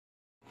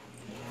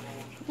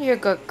You're a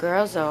good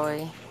girl,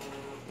 Zoey.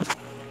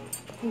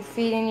 You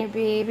feeding your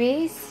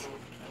babies?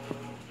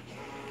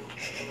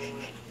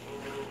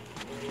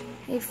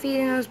 You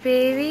feeding those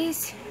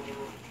babies?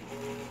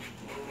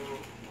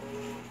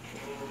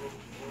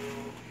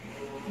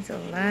 There's a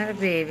lot of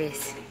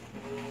babies.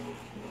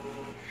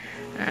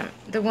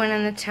 The one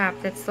on the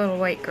top, that's the little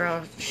white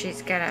girl,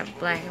 she's got a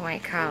black and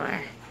white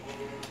collar.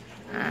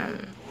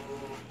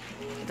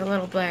 The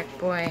little black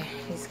boy,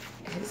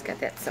 he's got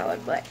that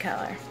solid black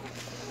collar.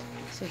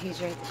 So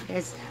he's right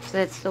there. So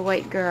that's the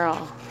white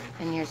girl,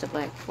 and here's the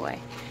black boy.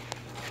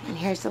 And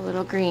here's the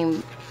little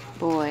green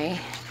boy,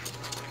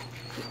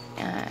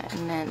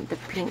 and then the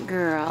pink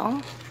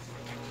girl,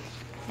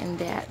 and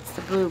that's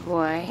the blue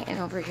boy, and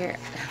over here,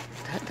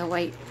 the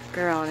white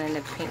girl, and then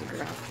the pink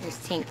girl. There's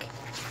Tink.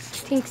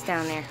 Tink's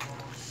down there.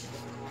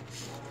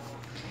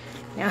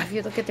 Now, if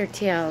you look at their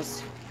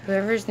tails,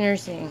 whoever's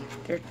nursing,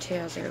 their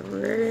tails are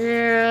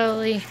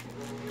really,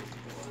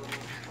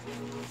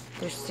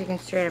 they're sticking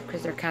straight up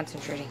because they're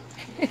concentrating.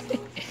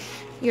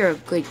 You're a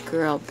good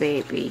girl,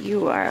 baby.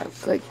 You are a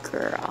good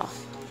girl.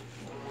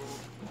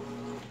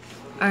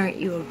 Aren't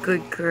you a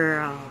good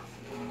girl?